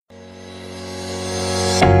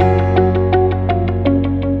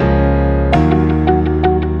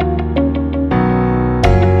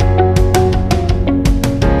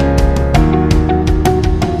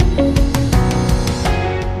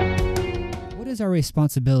is our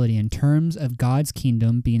responsibility in terms of God's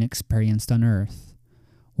kingdom being experienced on earth?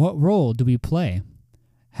 What role do we play?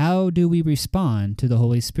 How do we respond to the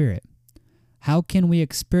Holy Spirit? How can we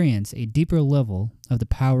experience a deeper level of the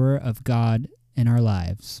power of God in our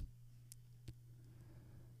lives?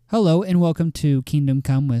 Hello and welcome to Kingdom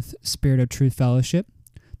Come with Spirit of Truth Fellowship.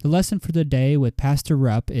 The lesson for the day with Pastor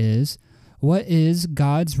Rupp is, what is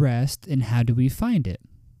God's rest and how do we find it?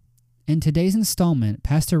 In today's installment,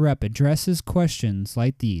 Pastor Rupp addresses questions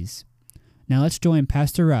like these. Now let's join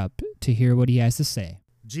Pastor Rupp to hear what he has to say.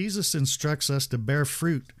 Jesus instructs us to bear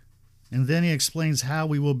fruit, and then he explains how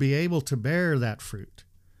we will be able to bear that fruit.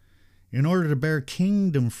 In order to bear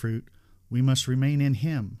kingdom fruit, we must remain in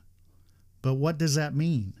him. But what does that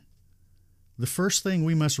mean? The first thing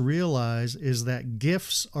we must realize is that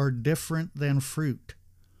gifts are different than fruit.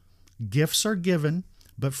 Gifts are given,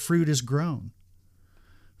 but fruit is grown.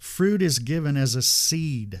 Fruit is given as a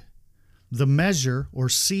seed. The measure or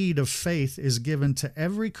seed of faith is given to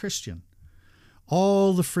every Christian.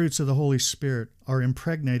 All the fruits of the Holy Spirit are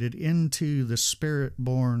impregnated into the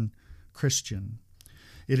Spirit-born Christian.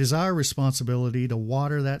 It is our responsibility to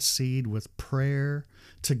water that seed with prayer,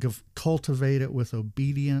 to cultivate it with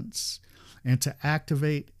obedience, and to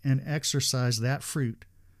activate and exercise that fruit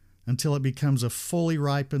until it becomes a fully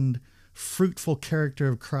ripened, fruitful character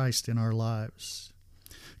of Christ in our lives.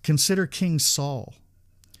 Consider King Saul.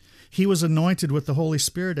 He was anointed with the Holy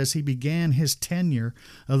Spirit as he began his tenure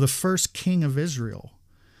of the first king of Israel.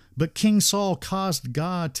 But King Saul caused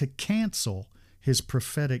God to cancel his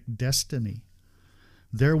prophetic destiny.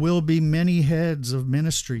 There will be many heads of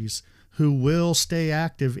ministries who will stay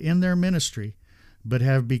active in their ministry, but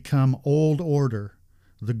have become old order.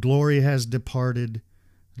 The glory has departed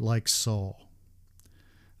like Saul.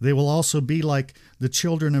 They will also be like the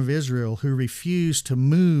children of Israel who refuse to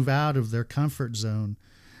move out of their comfort zone,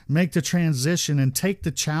 make the transition and take the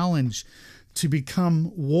challenge to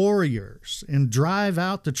become warriors and drive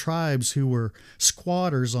out the tribes who were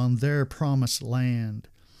squatters on their promised land.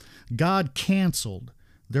 God canceled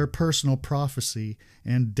their personal prophecy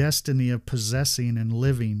and destiny of possessing and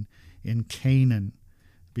living in Canaan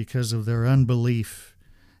because of their unbelief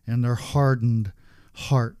and their hardened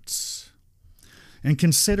hearts. And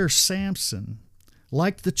consider Samson.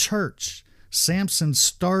 Like the church, Samson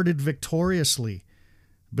started victoriously,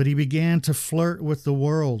 but he began to flirt with the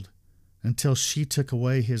world until she took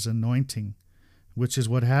away his anointing, which is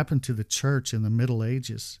what happened to the church in the Middle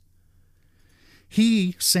Ages.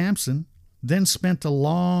 He, Samson, then spent a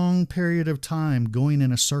long period of time going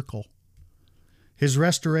in a circle. His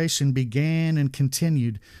restoration began and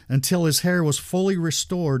continued until his hair was fully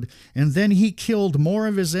restored, and then he killed more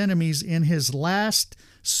of his enemies in his last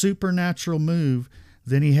supernatural move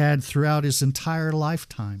than he had throughout his entire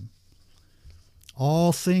lifetime.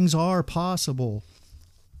 All things are possible,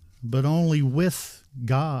 but only with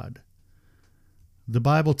God. The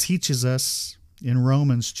Bible teaches us in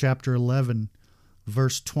Romans chapter 11,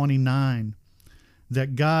 verse 29,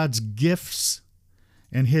 that God's gifts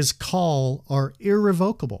and his call are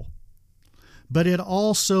irrevocable. But it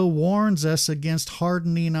also warns us against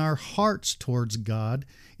hardening our hearts towards God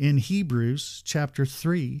in Hebrews chapter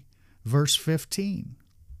 3, verse 15.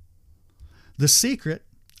 The secret,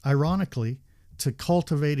 ironically, to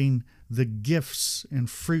cultivating the gifts and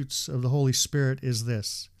fruits of the Holy Spirit is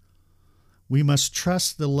this: we must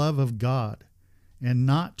trust the love of God and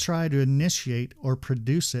not try to initiate or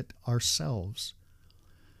produce it ourselves.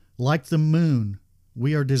 Like the moon,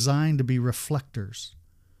 we are designed to be reflectors.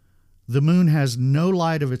 The moon has no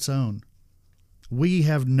light of its own. We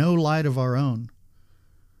have no light of our own.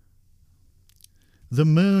 The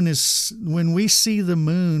moon is, when we see the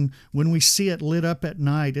moon, when we see it lit up at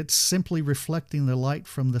night, it's simply reflecting the light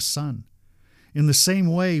from the sun. In the same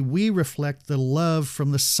way, we reflect the love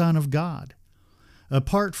from the Son of God.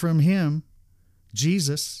 Apart from him,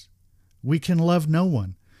 Jesus, we can love no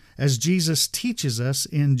one. As Jesus teaches us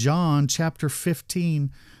in John chapter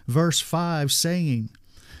 15, verse 5, saying,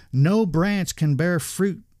 "No branch can bear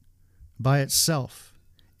fruit by itself.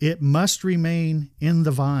 It must remain in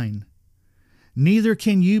the vine. Neither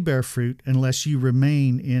can you bear fruit unless you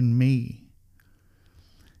remain in me."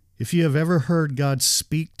 If you have ever heard God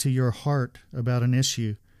speak to your heart about an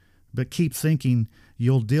issue, but keep thinking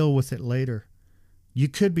you'll deal with it later, you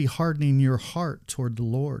could be hardening your heart toward the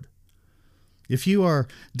Lord. If you are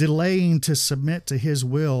delaying to submit to his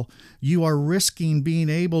will, you are risking being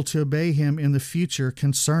able to obey him in the future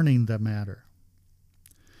concerning the matter.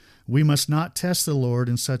 We must not test the Lord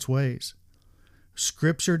in such ways.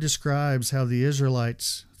 Scripture describes how the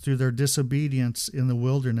Israelites, through their disobedience in the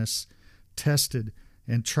wilderness, tested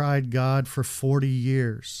and tried God for 40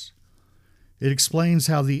 years. It explains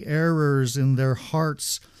how the errors in their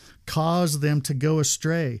hearts caused them to go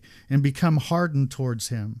astray and become hardened towards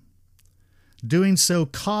him. Doing so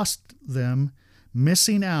cost them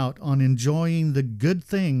missing out on enjoying the good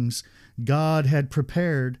things God had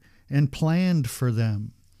prepared and planned for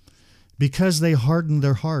them. Because they hardened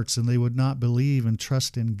their hearts and they would not believe and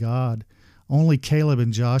trust in God, only Caleb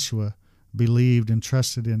and Joshua believed and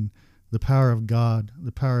trusted in the power of God,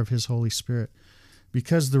 the power of his Holy Spirit.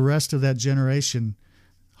 Because the rest of that generation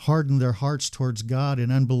hardened their hearts towards God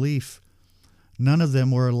in unbelief, none of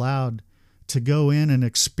them were allowed to go in and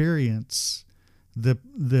experience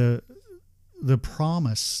the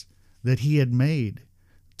promise that he had made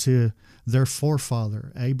to their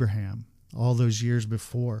forefather, Abraham, all those years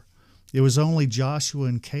before. It was only Joshua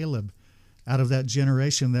and Caleb out of that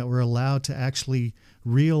generation that were allowed to actually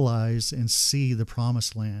realize and see the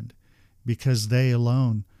promised land, because they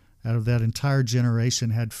alone out of that entire generation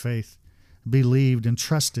had faith, believed, and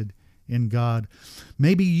trusted in God.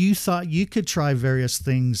 Maybe you thought you could try various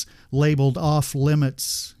things labeled off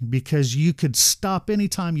limits because you could stop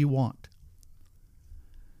anytime you want.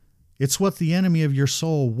 It's what the enemy of your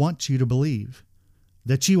soul wants you to believe,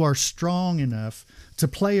 that you are strong enough to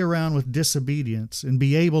play around with disobedience and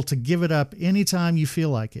be able to give it up anytime you feel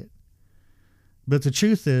like it. But the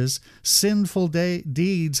truth is, sinful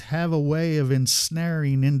deeds have a way of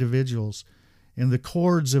ensnaring individuals, and the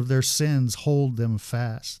cords of their sins hold them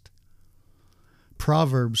fast.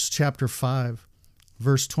 Proverbs chapter 5,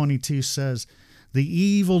 verse 22 says, "The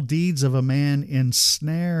evil deeds of a man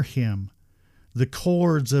ensnare him. The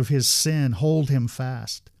cords of his sin hold him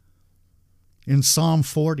fast." In Psalm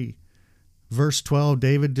 40, verse 12,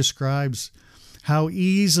 David describes how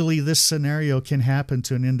easily this scenario can happen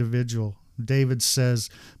to an individual. David says,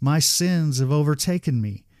 "My sins have overtaken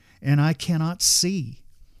me, and I cannot see."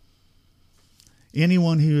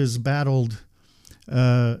 Anyone who has battled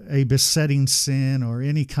a besetting sin or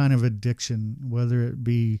any kind of addiction, whether it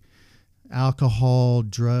be alcohol,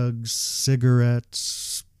 drugs,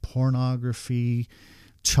 cigarettes, pornography,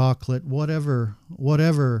 chocolate, whatever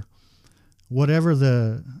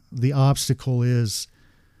the obstacle is,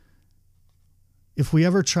 if we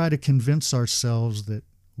ever try to convince ourselves that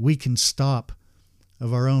we can stop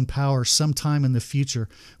of our own power sometime in the future,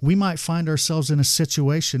 we might find ourselves in a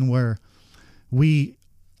situation where we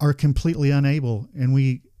are completely unable and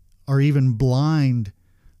we are even blind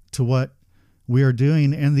to what we are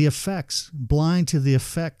doing and the effects, blind to the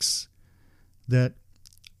effects that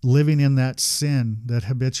living in that sin, that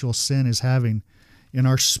habitual sin, is having in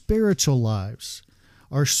our spiritual lives.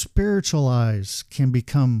 Our spiritual eyes can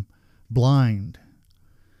become blind.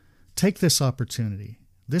 Take this opportunity,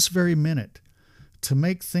 this very minute, to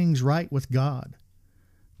make things right with God.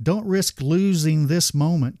 Don't risk losing this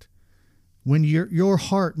moment when your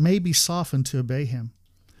heart may be softened to obey him.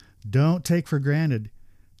 Don't take for granted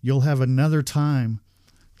you'll have another time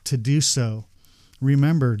to do so.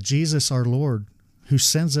 Remember, Jesus our Lord, who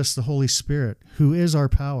sends us the Holy Spirit, who is our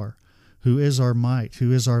power, who is our might,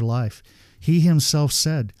 who is our life. He himself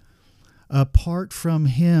said, apart from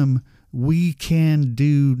him, we can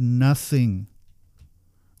do nothing.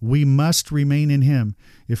 We must remain in him.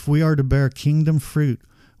 If we are to bear kingdom fruit,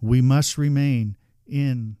 we must remain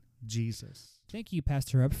in Jesus. Thank you,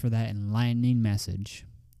 Pastor Rupp, for that enlightening message.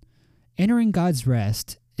 Entering God's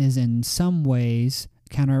rest is in some ways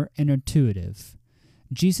counterintuitive.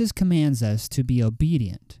 Jesus commands us to be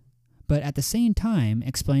obedient, but at the same time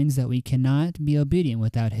explains that we cannot be obedient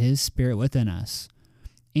without his Spirit within us.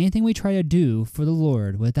 Anything we try to do for the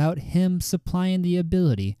Lord without him supplying the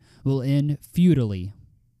ability will end futilely.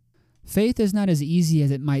 Faith is not as easy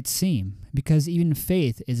as it might seem, because even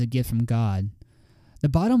faith is a gift from God. The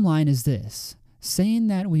bottom line is this: saying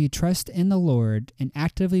that we trust in the Lord and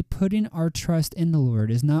actively putting our trust in the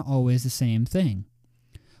Lord is not always the same thing.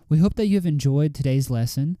 We hope that you have enjoyed today's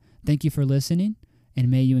lesson. Thank you for listening, and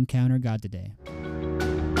may you encounter God today.